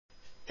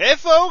Hey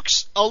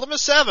folks, Ultima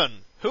VII,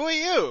 who are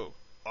you?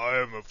 I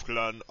am of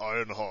Clan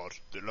Ironheart,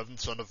 the 11th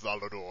son of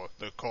Valador.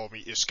 They call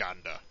me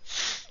Iskander.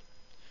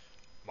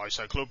 My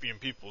Cyclopean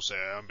people say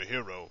I am a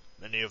hero.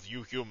 Many of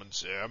you humans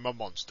say I am a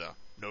monster.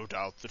 No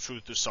doubt the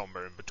truth is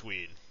somewhere in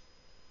between.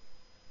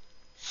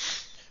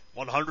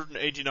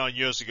 189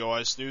 years ago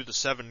I slew the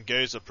 7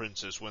 Gazer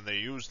princes when they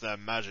used their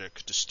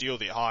magic to steal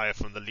the eye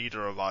from the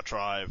leader of our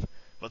tribe,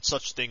 but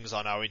such things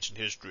are now ancient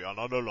history and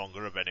are no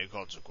longer of any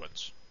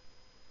consequence.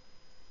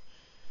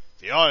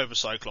 The eye of a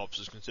Cyclops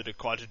is considered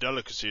quite a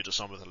delicacy to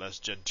some of the less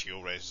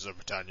genteel races of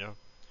Britannia.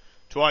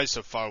 Twice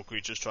have foul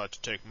creatures tried to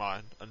take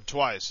mine, and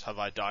twice have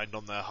I dined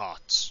on their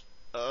hearts.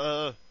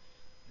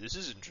 This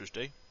is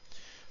interesting.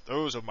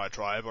 Those of my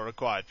tribe are a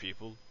quiet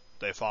people.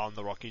 They farm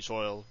the rocky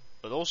soil,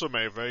 but also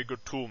make very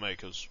good tool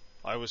makers.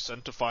 I was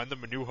sent to find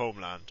them a new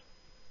homeland.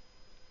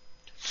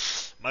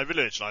 My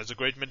village lies a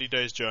great many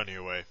days' journey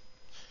away.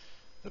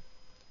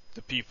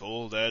 The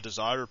people there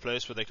desire a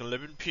place where they can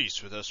live in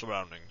peace with their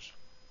surroundings.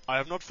 I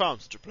have not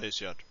found such a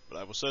place yet, but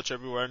I will search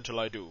everywhere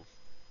until I do.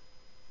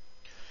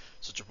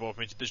 Such a brought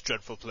me to this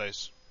dreadful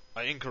place.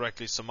 I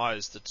incorrectly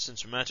surmised that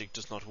since magic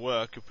does not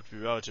work, it would be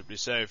relatively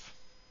safe.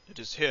 It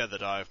is here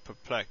that I am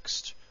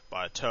perplexed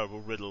by a terrible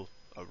riddle.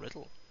 A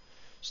riddle?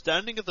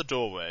 Standing at the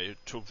doorway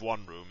to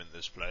one room in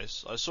this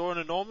place, I saw an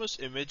enormous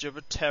image of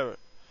a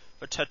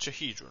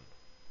tetrahedron.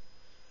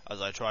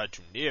 As I tried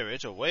to near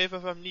it, a wave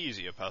of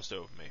amnesia passed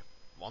over me.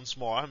 Once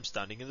more I am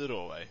standing in the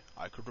doorway.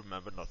 I could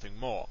remember nothing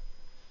more.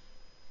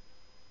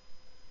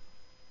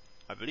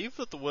 I believe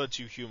that the words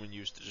you human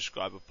use to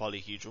describe a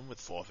polyhedron with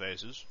 4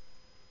 faces.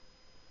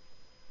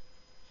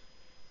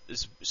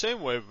 This same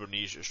wave of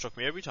amnesia struck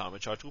me every time I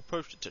tried to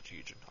approach the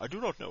tetrahedron. I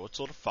do not know what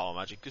sort of foul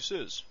magic this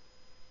is.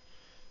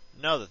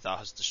 Now that thou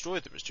hast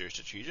destroyed the mysterious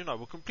tetrahedron, I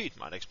will complete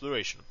mine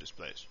exploration of this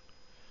place.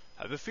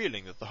 I have a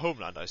feeling that the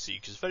homeland I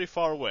seek is very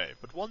far away,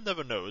 but one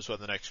never knows where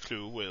the next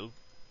clue will...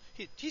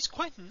 He's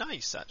quite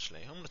nice,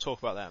 actually. I'm going to talk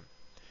about them.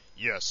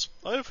 Yes,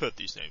 I have heard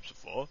these names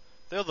before.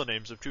 They are the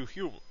names of 2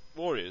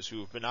 warriors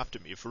who have been after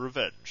me for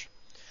revenge.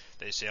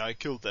 They say I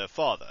killed their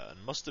father,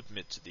 and must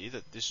admit to thee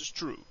that this is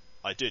true.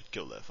 I did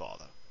kill their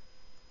father.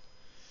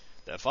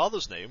 Their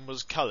father's name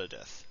was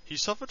Kalideth. He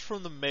suffered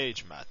from the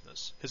mage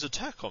madness. His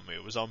attack on me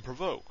was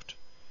unprovoked.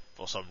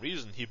 For some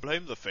reason he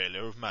blamed the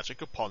failure of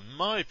magic upon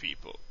my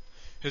people.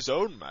 His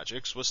own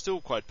magics were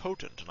still quite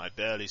potent, and I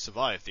barely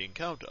survived the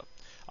encounter.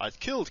 I'd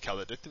killed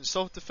Kalideth in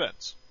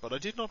self-defense, but I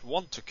did not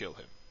want to kill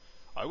him.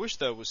 I wish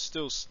there to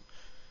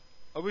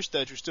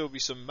still be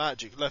some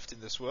magic left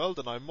in this world,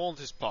 and I mourned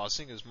his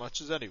passing as much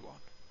as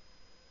anyone.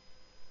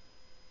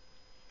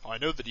 I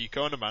know that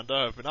Eiko and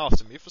Amanda have been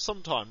after me for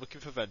some time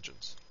looking for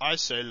vengeance. I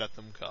say let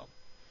them come.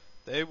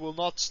 They will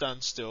not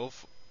stand still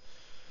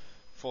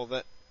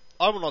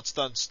I will not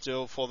stand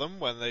still for them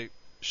when they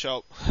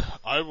shall...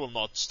 I will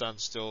not stand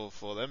still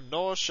for them,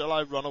 nor shall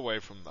I run away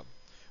from them.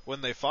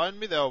 When they find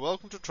me, they are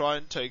welcome to try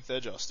and take their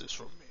justice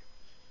from me.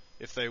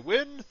 If they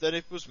win, then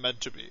it was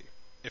meant to be.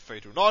 If they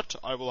do not,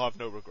 I will have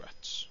no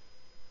regrets.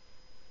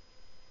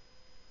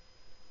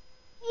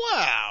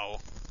 Wow!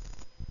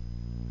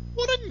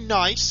 What a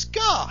nice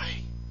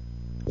guy!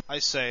 I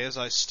say as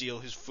I steal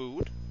his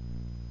food.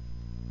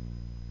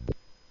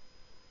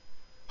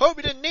 Hope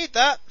you didn't need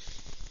that!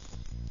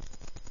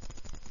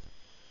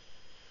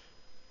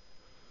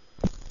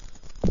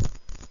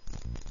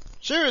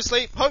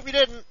 Seriously, hope you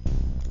didn't,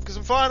 because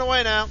I'm flying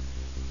away now.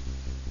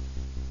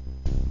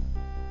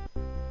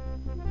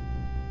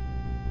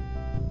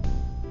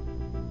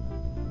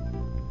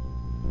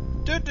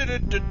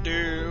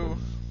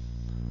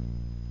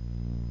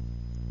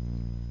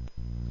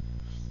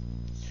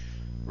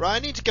 Right, I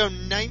need to go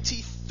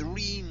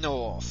 93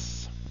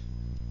 north.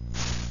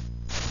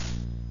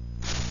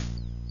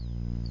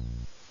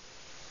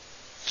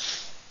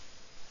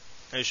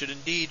 There should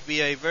indeed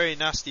be a very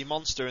nasty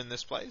monster in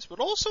this place, but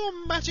also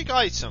a magic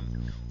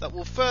item that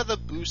will further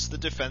boost the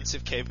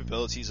defensive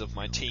capabilities of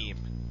my team,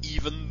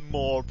 even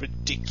more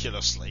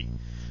ridiculously.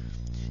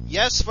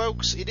 Yes,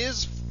 folks, it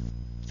is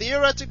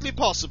theoretically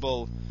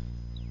possible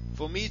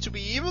for me to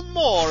be even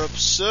more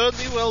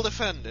absurdly well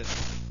defended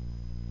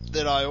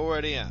than I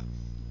already am.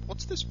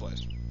 What's this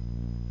place?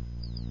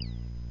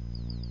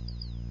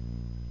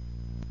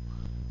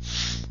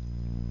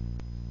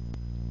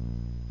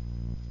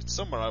 It's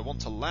somewhere I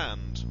want to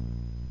land.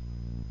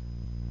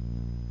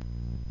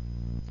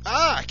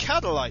 Ah,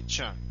 catalite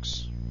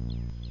chunks.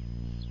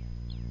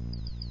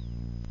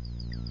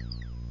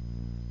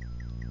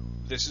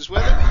 This is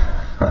where they...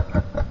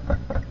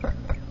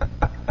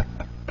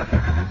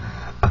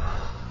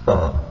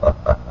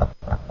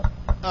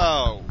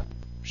 Oh,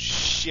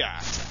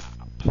 shut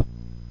up.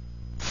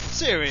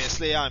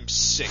 Seriously, I'm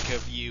sick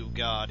of you,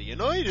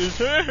 Guardianoid.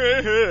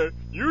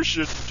 You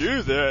shouldn't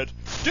do that.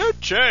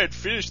 Don't try and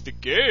finish the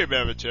game,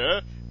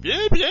 Avatar.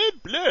 Blah, blah,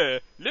 blah.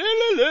 La,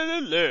 la, la, la,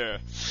 la.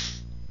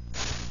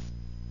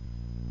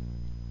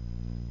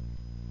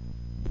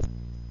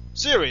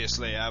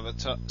 Seriously,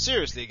 Avatar.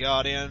 Seriously,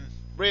 Guardian.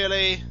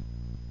 Really?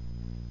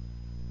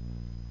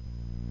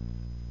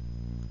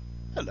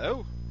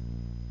 Hello.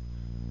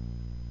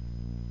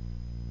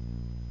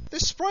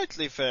 This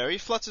sprightly fairy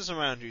flutters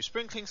around you,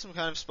 sprinkling some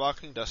kind of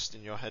sparkling dust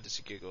in your head as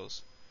he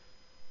giggles.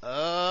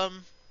 Hello?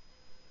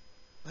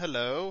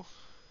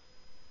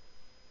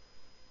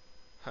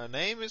 Her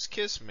name is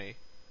Kiss Me.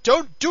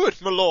 Don't do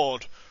it, my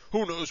lord!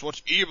 Who knows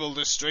what evil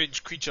this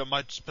strange creature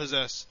might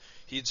possess?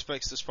 He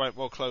inspects the sprite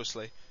more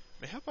closely.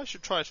 Mayhap I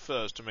should try it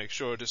first to make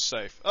sure it is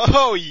safe.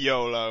 Oh,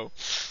 YOLO!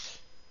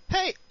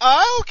 Hey,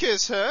 I'll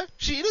kiss her!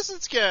 She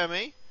doesn't scare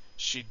me!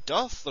 She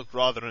doth look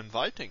rather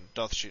inviting,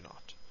 doth she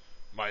not?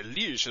 My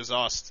liege has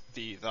asked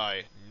thee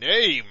thy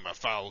name,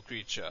 foul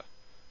creature.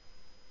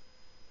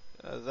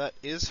 That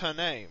is her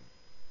name.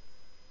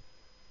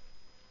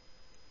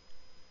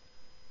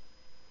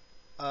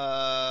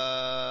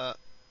 Uh-oh.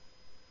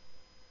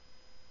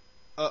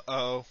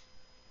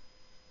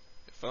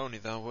 If only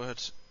thou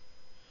wert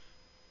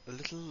a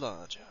little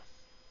larger.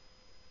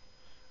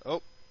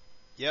 Oh,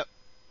 yep.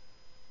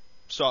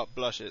 Sharp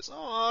blushes.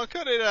 Oh,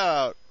 cut it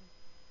out.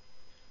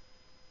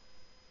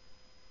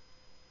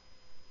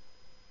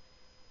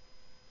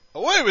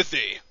 Away with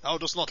thee! Thou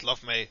dost not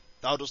love me.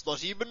 Thou dost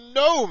not even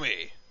know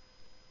me.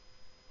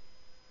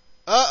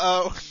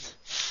 Uh-oh.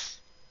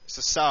 It's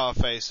a sour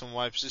face and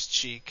wipes his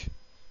cheek.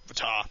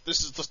 But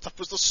this was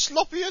the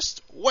sloppiest,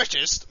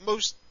 wettest,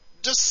 most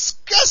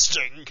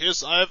disgusting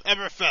kiss I have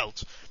ever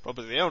felt.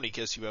 Probably the only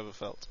kiss you ever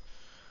felt.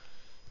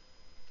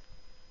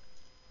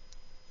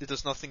 It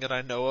does nothing that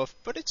I know of,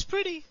 but it's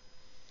pretty.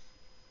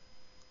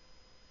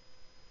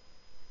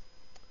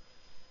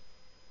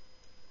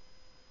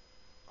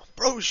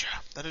 Ambrosia,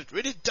 that it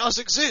really does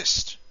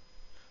exist.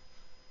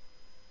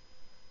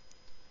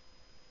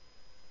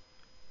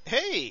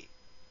 Hey!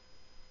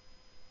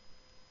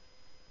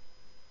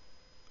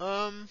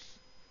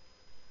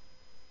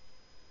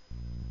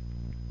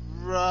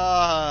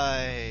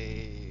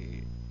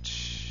 Right.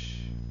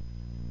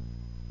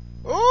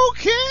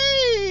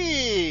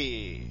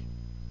 Okay!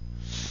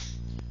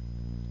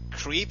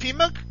 Creepy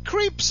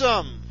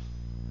McCreepsome!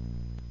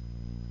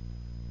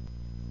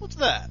 What's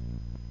that?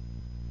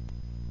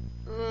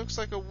 Looks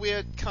like a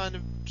weird kind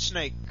of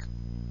snake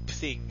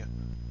thing.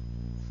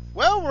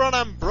 Well, we're on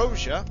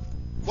Ambrosia.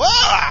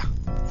 Wah!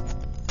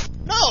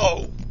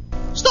 No!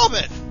 Stop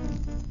it!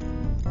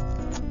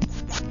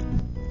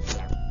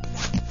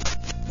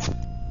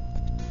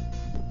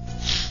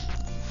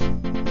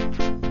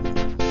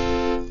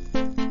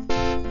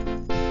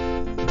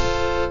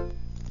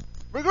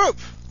 Regroup!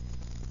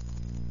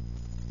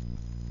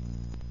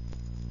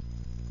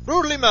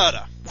 Brutally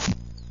murder!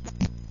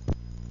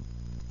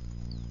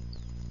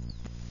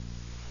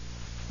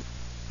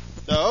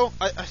 No,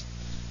 I...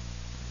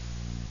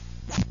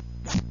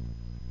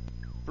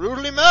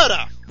 Brutally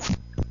murder!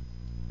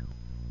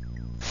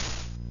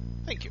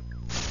 Thank you.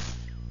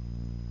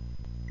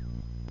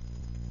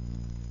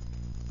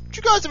 Do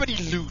you guys have any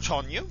loot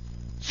on you?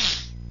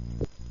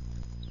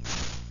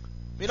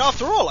 I mean,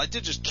 after all, I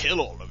did just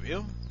kill all of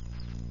you.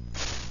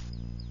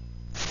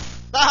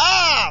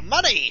 Aha!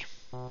 Money!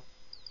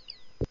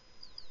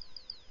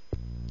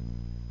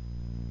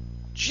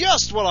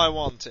 Just what I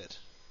wanted.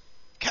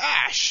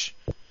 Cash!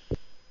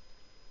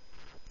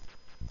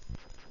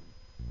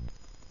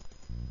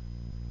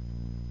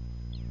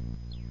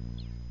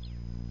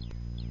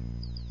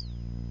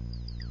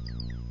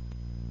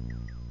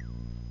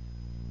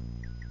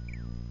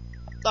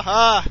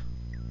 Aha!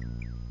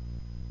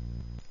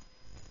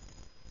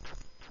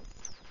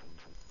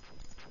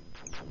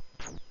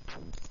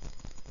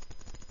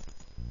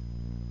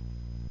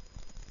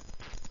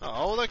 Oh,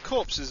 all their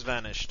corpses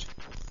vanished.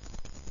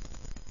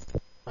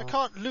 I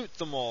can't loot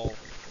them all.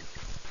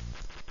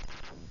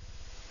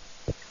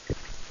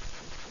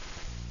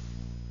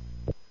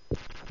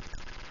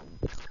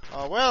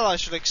 Oh well, I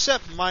shall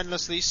accept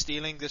mindlessly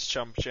stealing this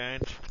chump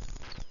change.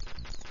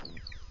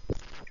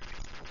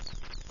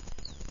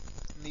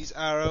 And these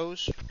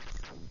arrows.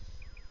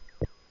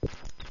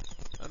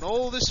 And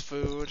all this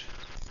food.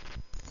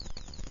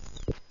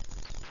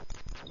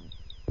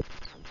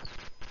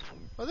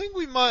 I think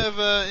we might have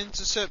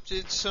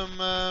intercepted some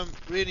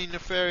really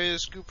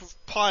nefarious group of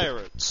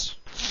pirates.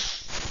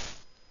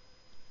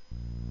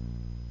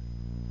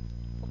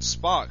 What's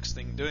Sparks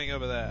thing doing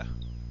over there?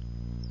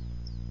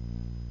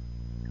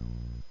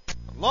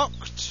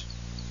 Unlocked.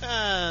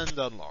 And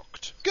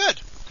unlocked.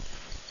 Good!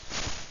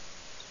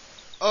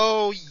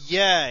 Oh,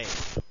 yay.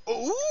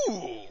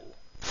 Ooh!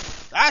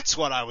 That's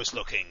what I was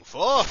looking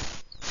for.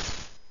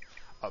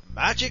 A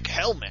magic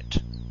helmet.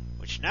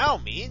 Which now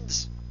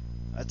means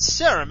that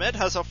Ceremed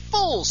has a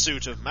full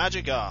suit of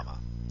magic armor.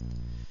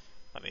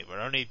 I mean,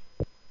 we're only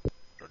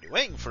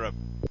waiting for a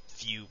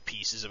few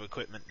pieces of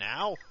equipment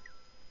now.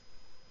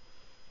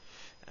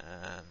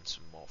 And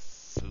some more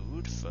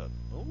food for...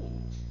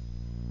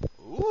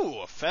 Ooh,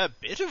 a fair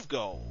bit of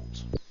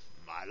gold.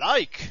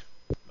 I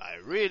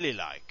really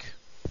like.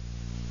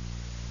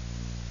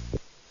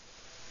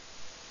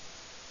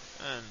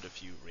 And a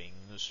few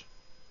rings.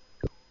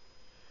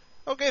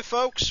 Okay,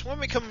 folks, when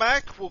we come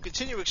back, we'll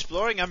continue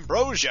exploring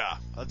Ambrosia.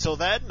 Until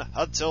then.